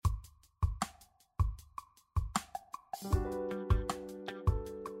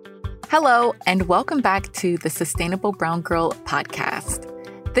Hello, and welcome back to the Sustainable Brown Girl podcast.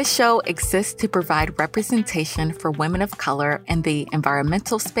 This show exists to provide representation for women of color in the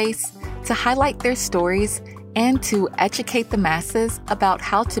environmental space, to highlight their stories, and to educate the masses about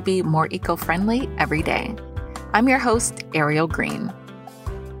how to be more eco-friendly every day. I'm your host, Ariel Green.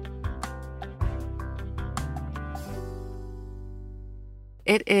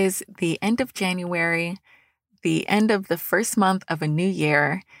 It is the end of January, the end of the first month of a new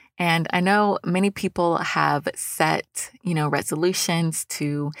year, and I know many people have set, resolutions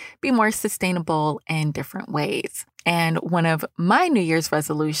to be more sustainable in different ways. And one of my New Year's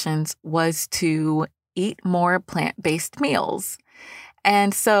resolutions was to eat more plant-based meals.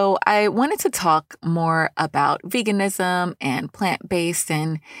 And so I wanted to talk more about veganism and plant-based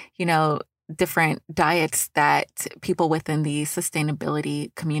and, different diets that people within the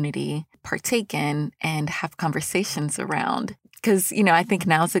sustainability community partake in and have conversations around. Because, I think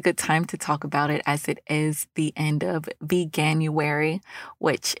now's a good time to talk about it as it is the end of Veganuary,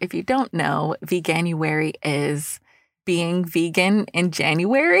 which if you don't know, Veganuary is being vegan in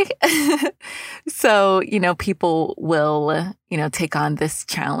January. So, people will, take on this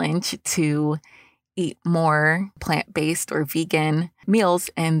challenge to eat more plant-based or vegan meals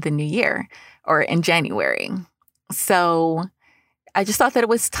in the new year or in January. So I just thought that it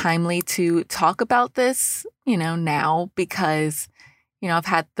was timely to talk about this, now because, I've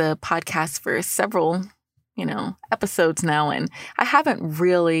had the podcast for several, episodes now, and I haven't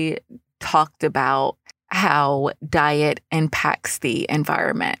really talked about how diet impacts the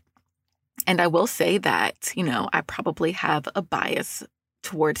environment. And I will say that, I probably have a bias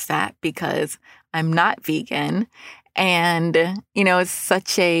towards that because I'm not vegan. And, it's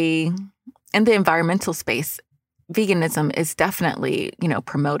such in the environmental space, veganism is definitely,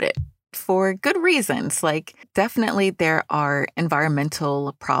 promoted for good reasons. Like, definitely there are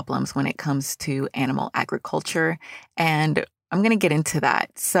environmental problems when it comes to animal agriculture. And I'm going to get into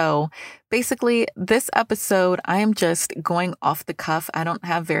that. So basically, this episode, I am just going off the cuff. I don't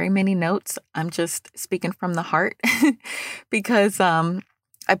have very many notes. I'm just speaking from the heart because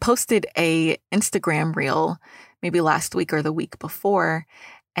I posted a Instagram reel maybe last week or the week before,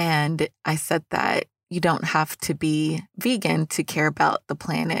 and I said that you don't have to be vegan to care about the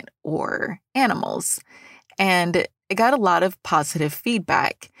planet or animals. And it got a lot of positive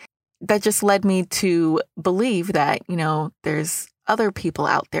feedback that just led me to believe that, there's other people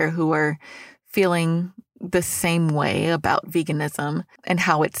out there who are feeling the same way about veganism and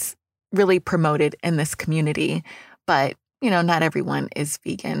how it's really promoted in this community. But, not everyone is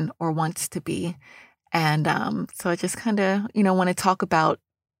vegan or wants to be. And so I just kind of, want to talk about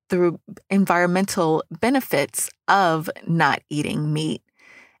the environmental benefits of not eating meat.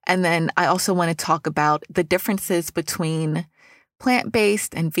 And then I also want to talk about the differences between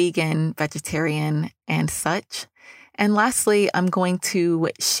plant-based and vegan, vegetarian, and such. And lastly, I'm going to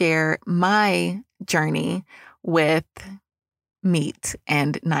share my journey with meat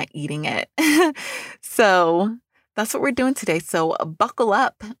and not eating it. So that's what we're doing today. So buckle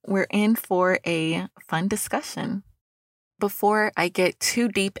up. We're in for a fun discussion. Before I get too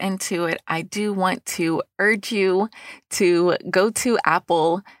deep into it, I do want to urge you to go to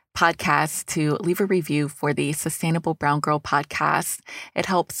Apple Podcasts to leave a review for the Sustainable Brown Girl podcast. It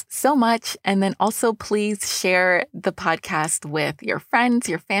helps so much. And then also please share the podcast with your friends,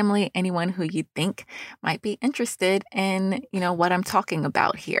 your family, anyone who you think might be interested in, what I'm talking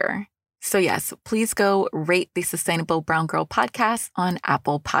about here. So yes, please go rate the Sustainable Brown Girl podcast on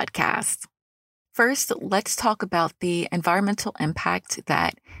Apple Podcasts. First, let's talk about the environmental impact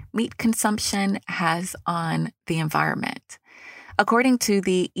that meat consumption has on the environment. According to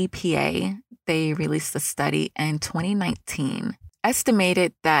the EPA, they released a study in 2019,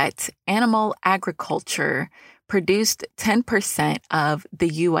 estimated that animal agriculture produced 10% of the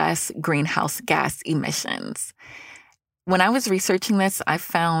U.S. greenhouse gas emissions. When I was researching this, I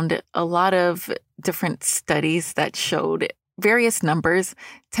found a lot of different studies that showed various numbers.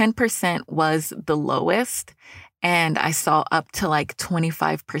 10% was the lowest, and I saw up to like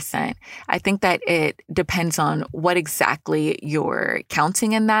 25%. I think that it depends on what exactly you're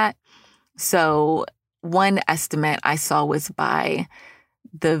counting in that. So one estimate I saw was by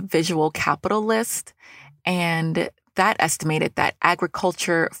the Visual Capitalist, and that estimated that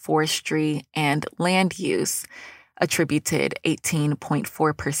agriculture, forestry, and land use attributed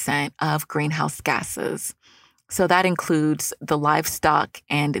 18.4% of greenhouse gases. So that includes the livestock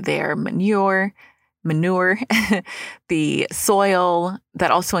and their manure, the soil.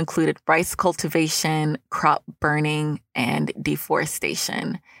 That also included rice cultivation, crop burning, and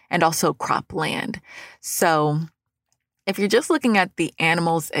deforestation, and also cropland. So If you're just looking at the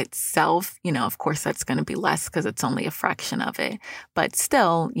animals itself, of course that's going to be less because it's only a fraction of it. But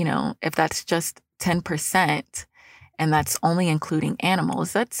still, if that's just 10%, and that's only including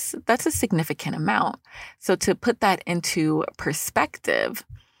animals, that's a significant amount. So to put that into perspective,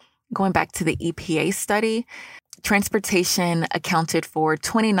 going back to the EPA study, transportation accounted for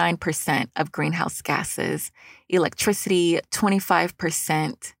 29% of greenhouse gases, electricity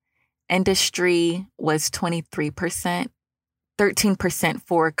 25%, industry was 23%, 13%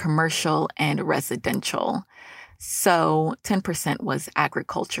 for commercial and residential. So 10% was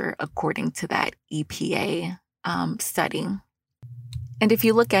agriculture, according to that EPA study. And if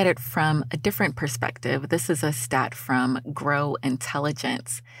you look at it from a different perspective, this is a stat from Grow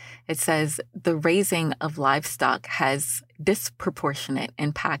Intelligence. It says the raising of livestock has disproportionate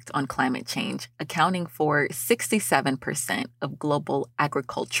impact on climate change, accounting for 67% of global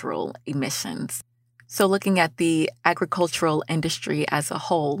agricultural emissions. So looking at the agricultural industry as a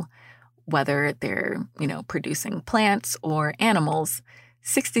whole, whether they're, producing plants or animals,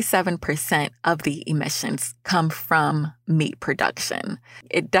 67% of the emissions come from meat production.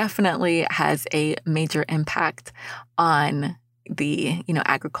 It definitely has a major impact on the,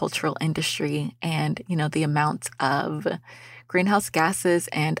 agricultural industry and, the amount of greenhouse gases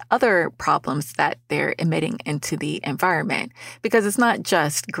and other problems that they're emitting into the environment, because it's not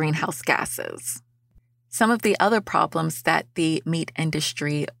just greenhouse gases. Some of the other problems that the meat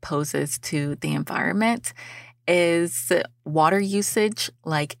industry poses to the environment is water usage.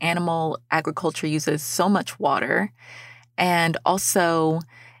 Like, animal agriculture uses so much water, and also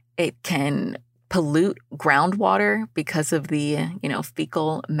it can pollute groundwater because of the,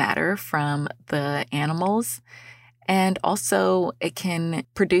 fecal matter from the animals. And also it can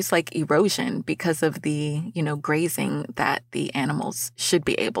produce like erosion because of the, grazing that the animals should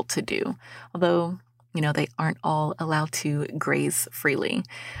be able to do. Although, they aren't all allowed to graze freely,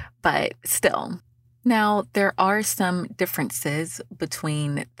 but still. Now, there are some differences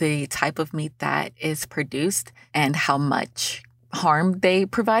between the type of meat that is produced and how much harm they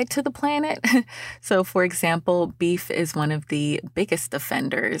provide to the planet. So, for example, beef is one of the biggest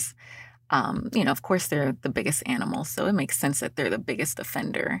offenders. Of course, they're the biggest animal, so it makes sense that they're the biggest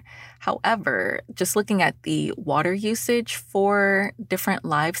offender. However, just looking at the water usage for different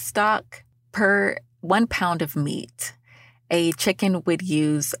livestock, per 1 pound of meat, a chicken would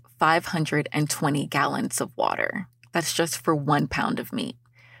use 520 gallons of water. That's just for 1 pound of meat.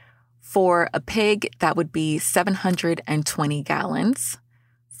 For a pig, that would be 720 gallons.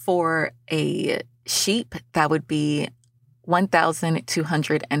 For a sheep, that would be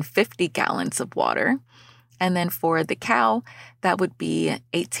 1,250 gallons of water. And then for the cow, that would be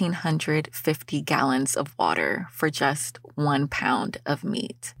 1,850 gallons of water for just 1 pound of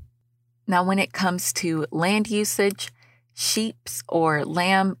meat. Now, when it comes to land usage, sheep's or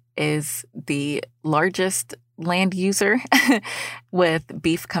lamb is the largest land user, with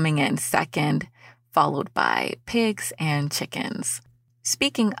beef coming in second, followed by pigs and chickens.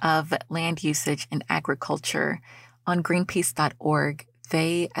 Speaking of land usage in agriculture, on Greenpeace.org,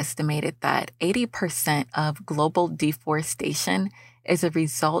 they estimated that 80% of global deforestation is a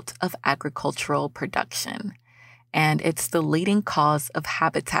result of agricultural production, and it's the leading cause of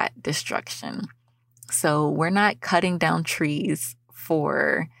habitat destruction. So we're not cutting down trees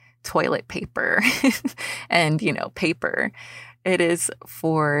for toilet paper and, paper. It is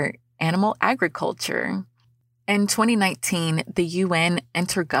for animal agriculture. In 2019, the UN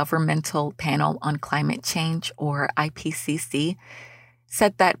Intergovernmental Panel on Climate Change, or IPCC,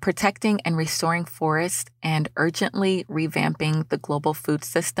 said that protecting and restoring forests and urgently revamping the global food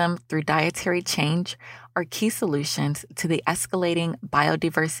system through dietary change are key solutions to the escalating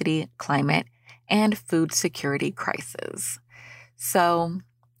biodiversity, climate, and food security crisis. So,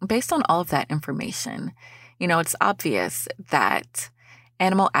 based on all of that information, it's obvious that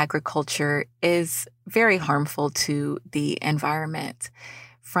animal agriculture is very harmful to the environment,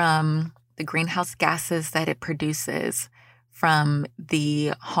 from the greenhouse gases that it produces, from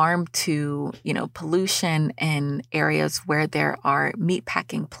the harm to, pollution in areas where there are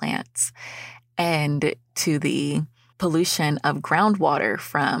meatpacking plants, and to the pollution of groundwater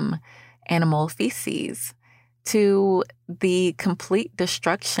from animal feces, to the complete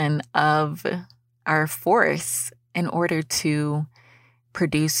destruction of our forests in order to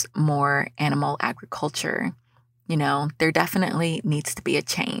produce more animal agriculture. There definitely needs to be a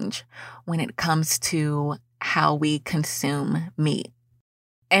change when it comes to how we consume meat.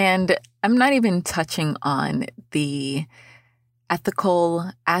 And I'm not even touching on the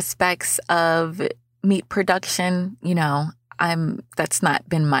ethical aspects of meat production. that's not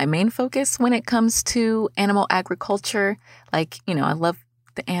been my main focus when it comes to animal agriculture. Like, I love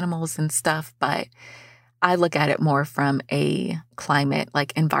the animals and stuff, but I look at it more from a climate,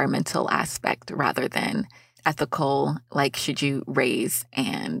 like environmental aspect rather than ethical, like should you raise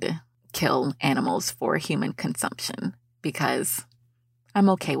and kill animals for human consumption? Because I'm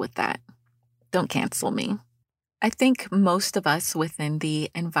okay with that. Don't cancel me. I think most of us within the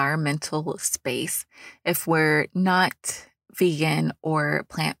environmental space, if we're not vegan or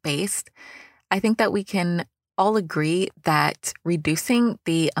plant-based, I think that we can all agree that reducing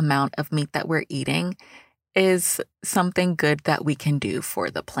the amount of meat that we're eating is something good that we can do for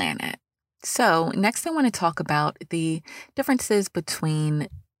the planet. So next I want to talk about the differences between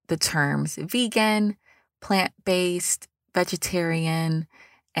the terms vegan, plant-based, vegetarian,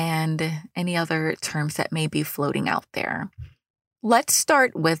 and any other terms that may be floating out there. Let's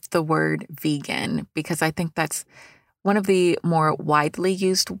start with the word vegan, because I think that's one of the more widely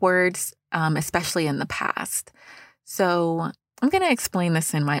used words, especially in the past. So I'm going to explain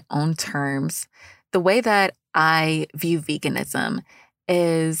this in my own terms. The way that I view veganism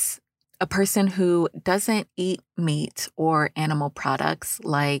is a person who doesn't eat meat or animal products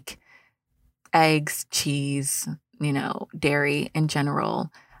like eggs, cheese, dairy in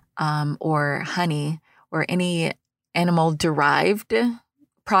general, or honey, or any animal-derived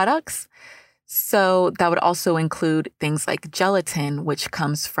products. So that would also include things like gelatin, which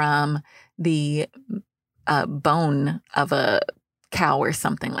comes from the bone of a cow or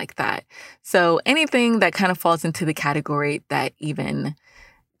something like that. So anything that kind of falls into the category that even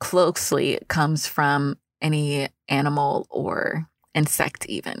closely comes from any animal or insect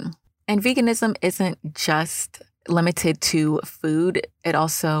even. And veganism isn't just limited to food. It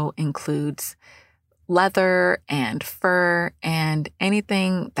also includes leather and fur and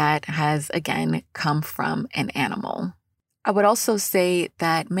anything that has, again, come from an animal. I would also say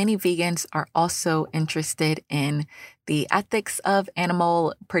that many vegans are also interested in the ethics of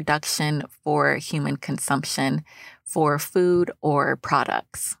animal production for human consumption for food or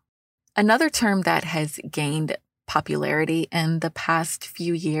products. Another term that has gained popularity in the past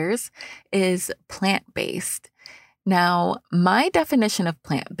few years is plant-based. Now, my definition of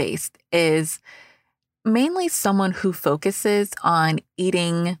plant-based is mainly someone who focuses on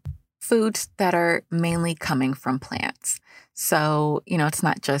eating foods that are mainly coming from plants. So, it's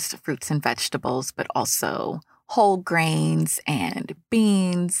not just fruits and vegetables, but also whole grains and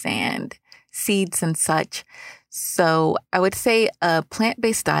beans and seeds and such. So I would say a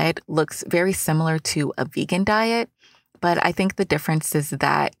plant-based diet looks very similar to a vegan diet, but I think the difference is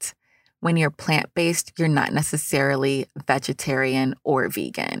that when you're plant-based, you're not necessarily vegetarian or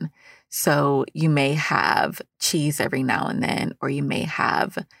vegan. So you may have cheese every now and then, or you may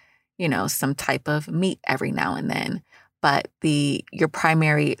have, some type of meat every now and then. But your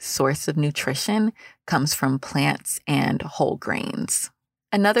primary source of nutrition comes from plants and whole grains.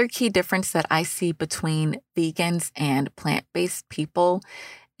 Another key difference that I see between vegans and plant-based people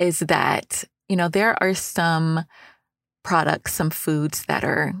is that, there are some products, some foods that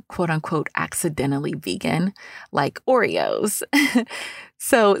are quote unquote accidentally vegan, like Oreos.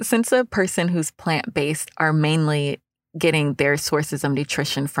 So since a person who's plant-based are mainly getting their sources of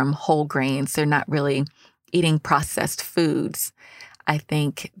nutrition from whole grains, they're not really eating processed foods. I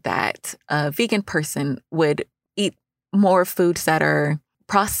think that a vegan person would eat more foods that are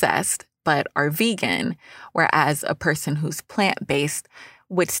processed but are vegan, whereas a person who's plant-based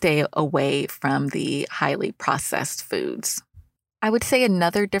would stay away from the highly processed foods. I would say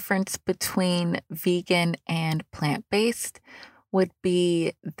another difference between vegan and plant-based would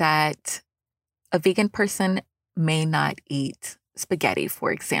be that a vegan person may not eat spaghetti,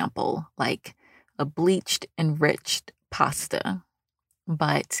 for example, like a bleached, enriched pasta,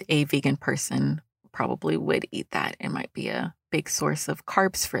 but a vegan person probably would eat that. It might be a big source of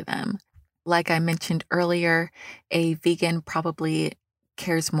carbs for them. Like I mentioned earlier, a vegan probably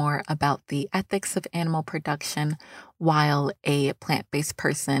cares more about the ethics of animal production, while a plant-based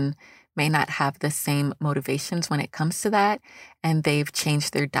person may not have the same motivations when it comes to that, and they've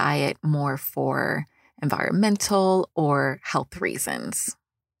changed their diet more for environmental or health reasons.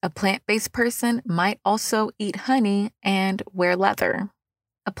 A plant-based person might also eat honey and wear leather.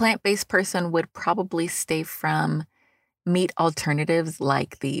 A plant-based person would probably stay from meat alternatives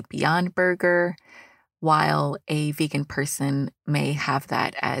like the Beyond Burger, while a vegan person may have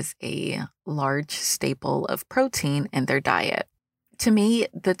that as a large staple of protein in their diet. To me,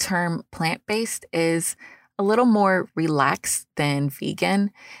 the term plant-based is a little more relaxed than vegan,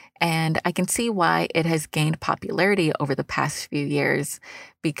 and I can see why it has gained popularity over the past few years,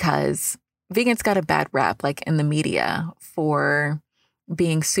 because vegans got a bad rap, like in the media, for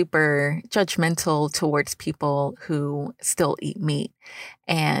being super judgmental towards people who still eat meat.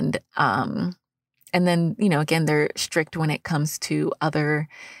 And then, again, they're strict when it comes to other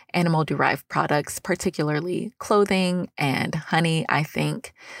animal derived products, particularly clothing and honey, I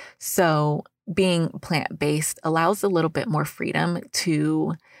think. So being plant based allows a little bit more freedom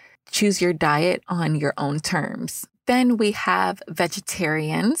to choose your diet on your own terms. Then we have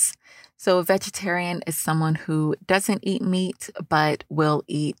vegetarians. So a vegetarian is someone who doesn't eat meat, but will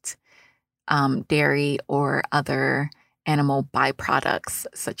eat dairy or other animal byproducts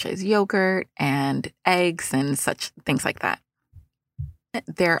such as yogurt and eggs and such things like that.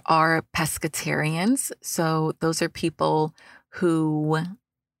 There are pescatarians. So those are people who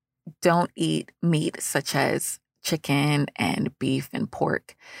don't eat meat such as chicken and beef and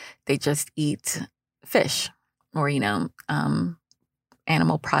pork. They just eat fish or,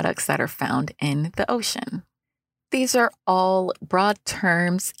 animal products that are found in the ocean. These are all broad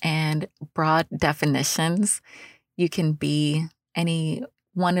terms and broad definitions. You can be any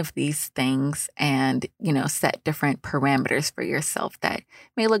one of these things and, set different parameters for yourself that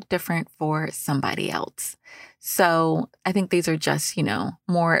may look different for somebody else. So I think these are just,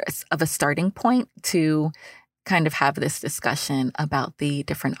 more of a starting point to kind of have this discussion about the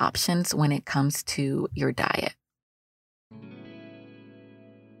different options when it comes to your diet.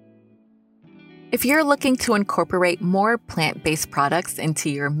 If you're looking to incorporate more plant-based products into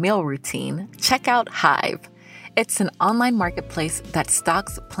your meal routine, check out Hive. It's an online marketplace that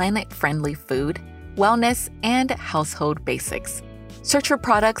stocks planet-friendly food, wellness, and household basics. Search for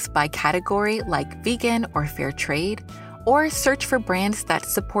products by category like vegan or fair trade, or search for brands that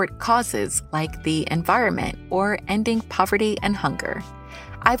support causes like the environment or ending poverty and hunger.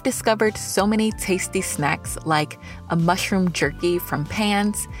 I've discovered so many tasty snacks like a mushroom jerky from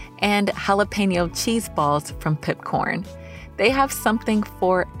Pans and jalapeno cheese balls from Pipcorn. They have something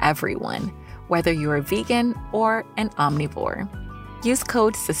for everyone, whether you're a vegan or an omnivore. Use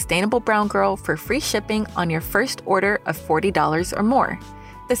code SustainableBrownGirl for free shipping on your first order of $40 or more.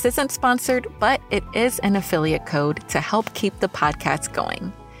 This isn't sponsored, but it is an affiliate code to help keep the podcast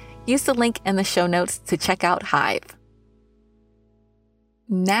going. Use the link in the show notes to check out Hive.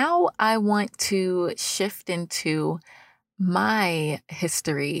 Now I want to shift into my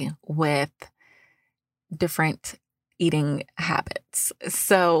history with different eating habits.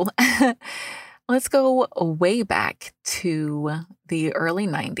 So let's go way back to the early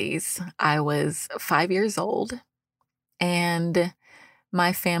 90s. I was 5 years old and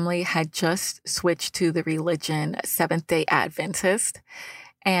my family had just switched to the religion Seventh-day Adventist.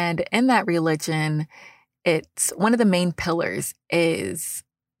 And in that religion, it's one of the main pillars is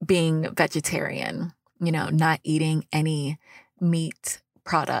being vegetarian, not eating any meat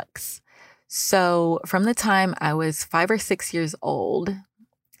products. So from the time I was 5 or 6 years old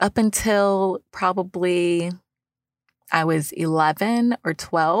up until probably I was 11 or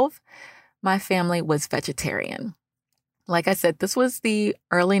 12, my family was vegetarian. Like I said, this was the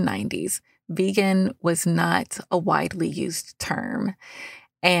early 90s. Vegan was not a widely used term.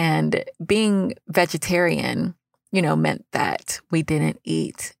 And being vegetarian, meant that we didn't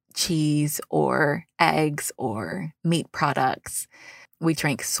eat cheese or eggs or meat products. We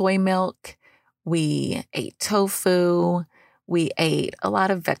drank soy milk. We ate tofu. We ate a lot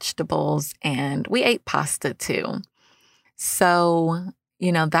of vegetables and we ate pasta too. So,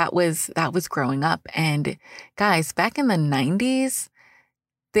 that was growing up. And guys, back in the 90s,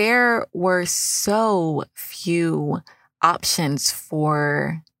 there were so few options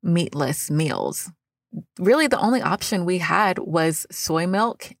for meatless meals. Really, the only option we had was soy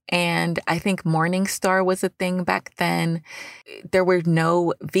milk. And I think Morningstar was a thing back then. There were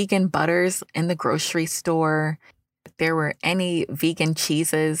no vegan butters in the grocery store. If there were any vegan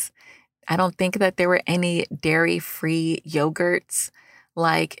cheeses, I don't think that there were any dairy-free yogurts.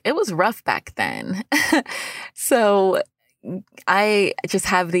 Like, it was rough back then. So I just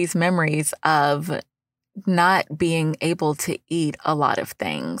have these memories of not being able to eat a lot of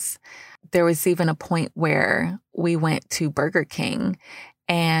things. There was even a point where we went to Burger King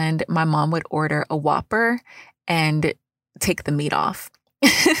and my mom would order a Whopper and take the meat off.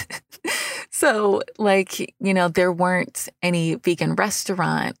 So there weren't any vegan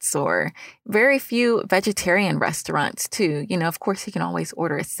restaurants or very few vegetarian restaurants too. Of course you can always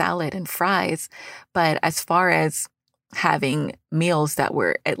order a salad and fries, but as far as having meals that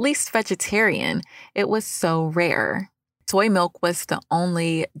were at least vegetarian, it was so rare. Soy milk was the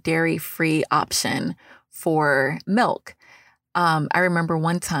only dairy-free option for milk. I remember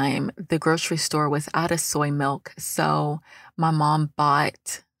one time the grocery store was out of soy milk, so my mom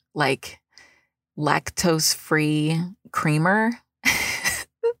bought lactose-free creamer.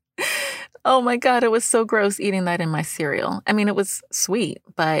 Oh my God, it was so gross eating that in my cereal. I mean, it was sweet,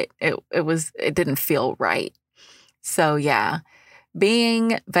 but it didn't feel right. So yeah,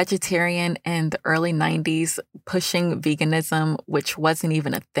 being vegetarian in the early 90s, pushing veganism, which wasn't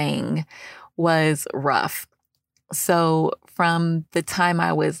even a thing, was rough. So from the time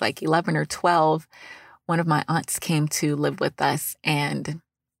I was like 11 or 12, one of my aunts came to live with us and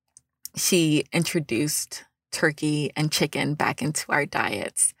she introduced turkey and chicken back into our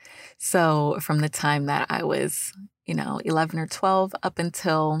diets. So from the time that I was, 11 or 12 up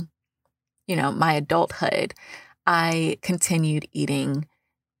until, my adulthood, I continued eating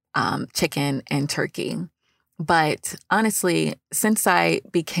chicken and turkey. But honestly, since I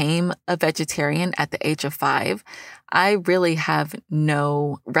became a vegetarian at the age of 5, I really have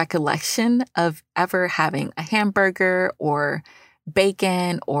no recollection of ever having a hamburger or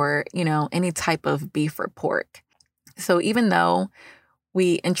bacon or, any type of beef or pork. So even though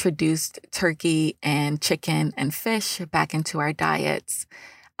we introduced turkey and chicken and fish back into our diets,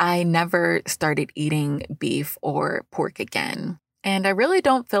 I never started eating beef or pork again. And I really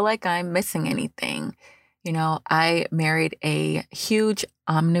don't feel like I'm missing anything. I married a huge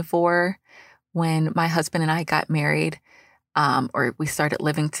omnivore when my husband and I got married, or we started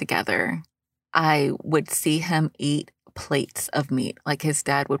living together. I would see him eat plates of meat. Like his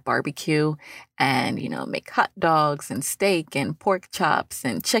dad would barbecue and, make hot dogs and steak and pork chops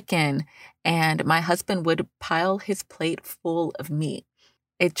and chicken. And my husband would pile his plate full of meat.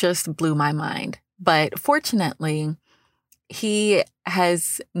 It just blew my mind. But fortunately, he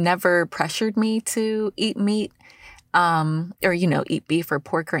has never pressured me to eat meat, or, eat beef or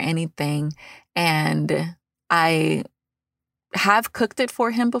pork or anything. And I have cooked it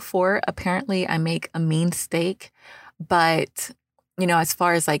for him before. Apparently, I make a mean steak. But, as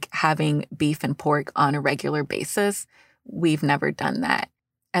far as like having beef and pork on a regular basis, we've never done that.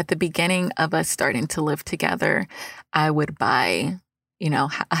 At the beginning of us starting to live together, I would buy,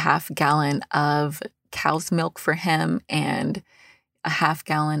 a half gallon of cow's milk for him and a half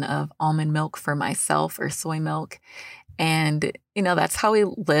gallon of almond milk for myself or soy milk. And, that's how we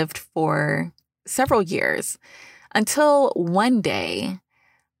lived for several years until one day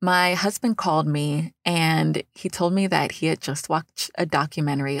my husband called me and he told me that he had just watched a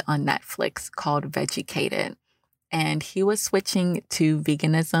documentary on Netflix called Vegucated, and he was switching to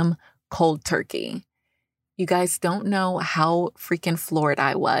veganism cold turkey. You guys don't know how freaking floored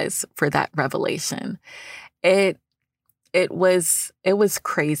I was for that revelation. It was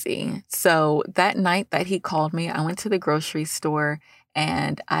crazy. So that night that he called me, I went to the grocery store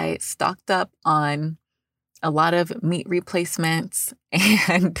and I stocked up on a lot of meat replacements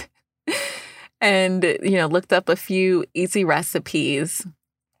and looked up a few easy recipes.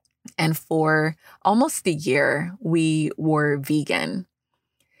 And for almost a year, we were vegan.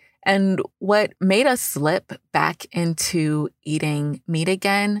 And what made us slip back into eating meat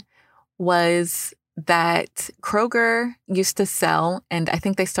again was that Kroger used to sell, and I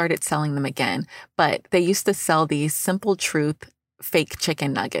think they started selling them again, but they used to sell these Simple Truth fake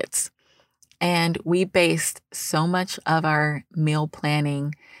chicken nuggets. And we based so much of our meal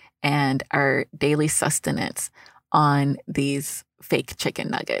planning and our daily sustenance on these fake chicken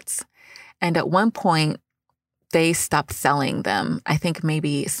nuggets. And at one point, they stopped selling them. I think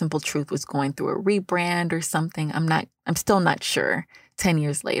maybe Simple Truth was going through a rebrand or something. I'm still not sure 10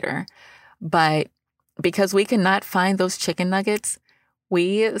 years later. But because we could not find those chicken nuggets,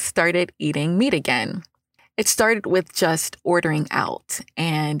 we started eating meat again. It started with just ordering out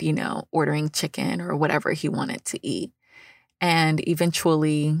and, ordering chicken or whatever he wanted to eat. And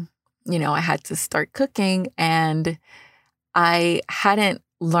eventually, I had to start cooking, and I hadn't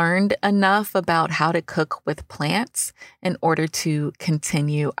learned enough about how to cook with plants in order to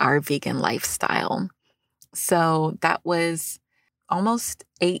continue our vegan lifestyle. So that was almost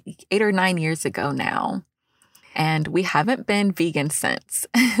 8 or 9 years ago now. And we haven't been vegan since.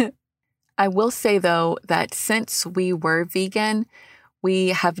 I will say, though, that since we were vegan, we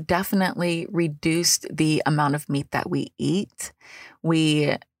have definitely reduced the amount of meat that we eat.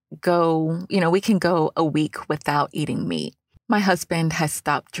 We can go a week without eating meat. My husband has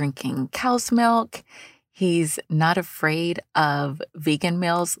stopped drinking cow's milk. He's not afraid of vegan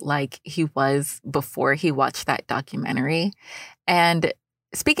meals like he was before he watched that documentary. And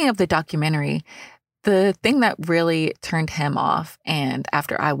speaking of the documentary, the thing that really turned him off, and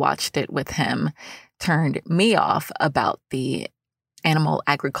after I watched it with him, turned me off about the animal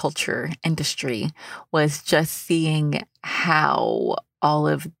agriculture industry, was just seeing how all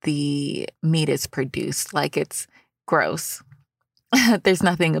of the meat is produced. Like, it's gross. There's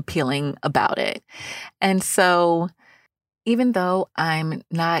nothing appealing about it. And so even though I'm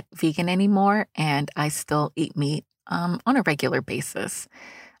not vegan anymore and I still eat meat on a regular basis,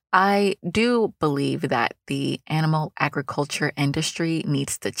 I do believe that the animal agriculture industry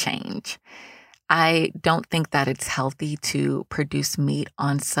needs to change. I don't think that it's healthy to produce meat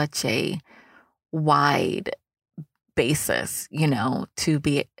on such a wide basis, to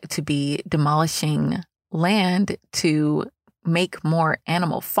be demolishing land to make more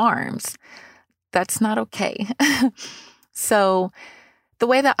animal farms. That's not okay. So the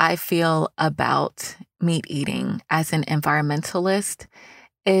way that I feel about meat eating as an environmentalist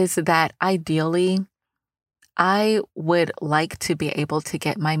is that ideally I would like to be able to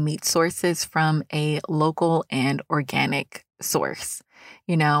get my meat sources from a local and organic source.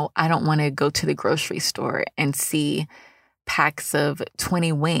 I don't want to go to the grocery store and see packs of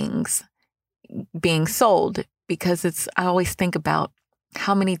 20 wings being sold because I always think about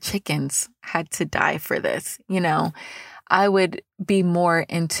how many chickens had to die for this. I would be more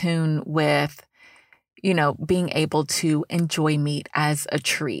in tune with being able to enjoy meat as a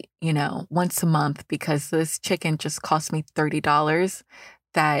treat, once a month, because this chicken just cost me $30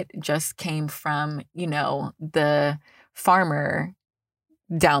 that just came from, the farmer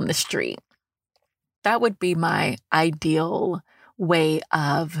down the street. That would be my ideal way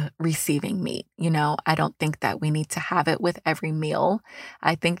of receiving meat. I don't think that we need to have it with every meal.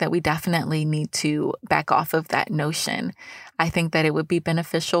 I think that we definitely need to back off of that notion. I think that it would be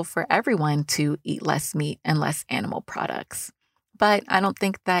beneficial for everyone to eat less meat and less animal products. But I don't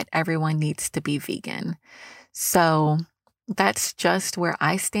think that everyone needs to be vegan. So that's just where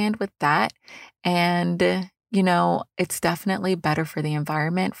I stand with that. And it's definitely better for the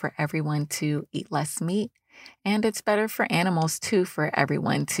environment for everyone to eat less meat. And it's better for animals too, for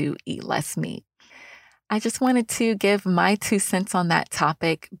everyone to eat less meat. I just wanted to give my 2 cents on that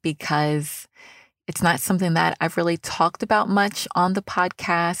topic because it's not something that I've really talked about much on the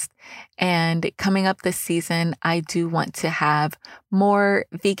podcast. And coming up this season, I do want to have more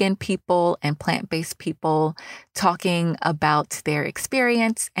vegan people and plant-based people talking about their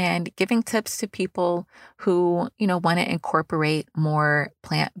experience and giving tips to people who, want to incorporate more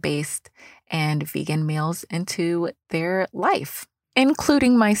plant-based and vegan meals into their life,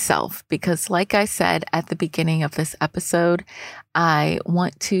 including myself, because like I said at the beginning of this episode, I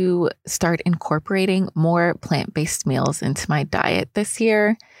want to start incorporating more plant-based meals into my diet this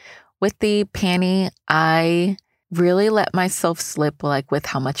year. With the Panny, I really let myself slip with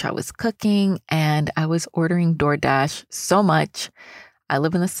how much I was cooking, and I was ordering DoorDash so much. I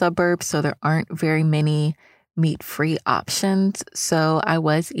live in the suburbs, so there aren't very many meat-free options. So I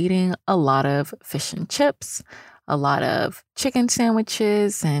was eating a lot of fish and chips, a lot of chicken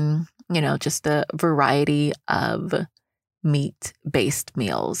sandwiches, and, just a variety of meat-based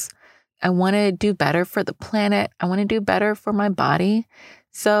meals. I want to do better for the planet. I want to do better for my body.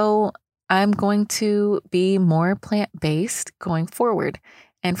 So I'm going to be more plant-based going forward.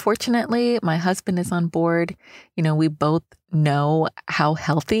 And fortunately, my husband is on board. We both know how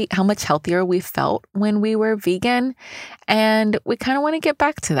much healthier we felt when we were vegan. And we kind of want to get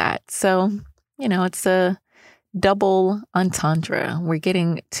back to that. So, it's a double entendre. We're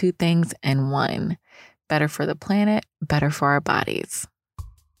getting 2 things in one. Better for the planet, better for our bodies.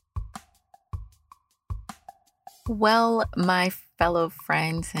 Well, my fellow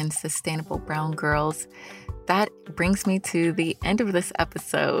friends and sustainable brown girls, that brings me to the end of this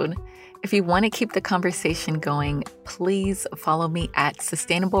episode. If you want to keep the conversation going, please follow me at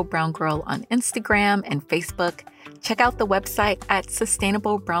Sustainable Brown Girl on Instagram and Facebook. Check out the website at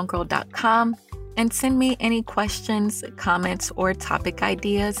sustainablebrown.com and send me any questions, comments, or topic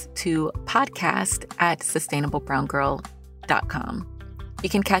ideas to podcast@sustainablebrown.com. You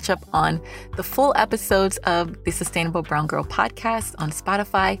can catch up on the full episodes of the Sustainable Brown Girl podcast on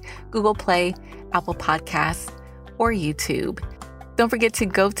Spotify, Google Play, Apple Podcasts, or YouTube. Don't forget to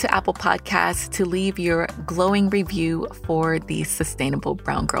go to Apple Podcasts to leave your glowing review for the Sustainable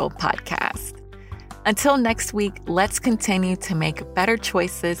Brown Girl podcast. Until next week, let's continue to make better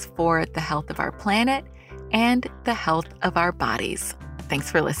choices for the health of our planet and the health of our bodies.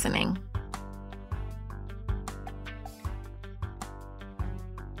 Thanks for listening.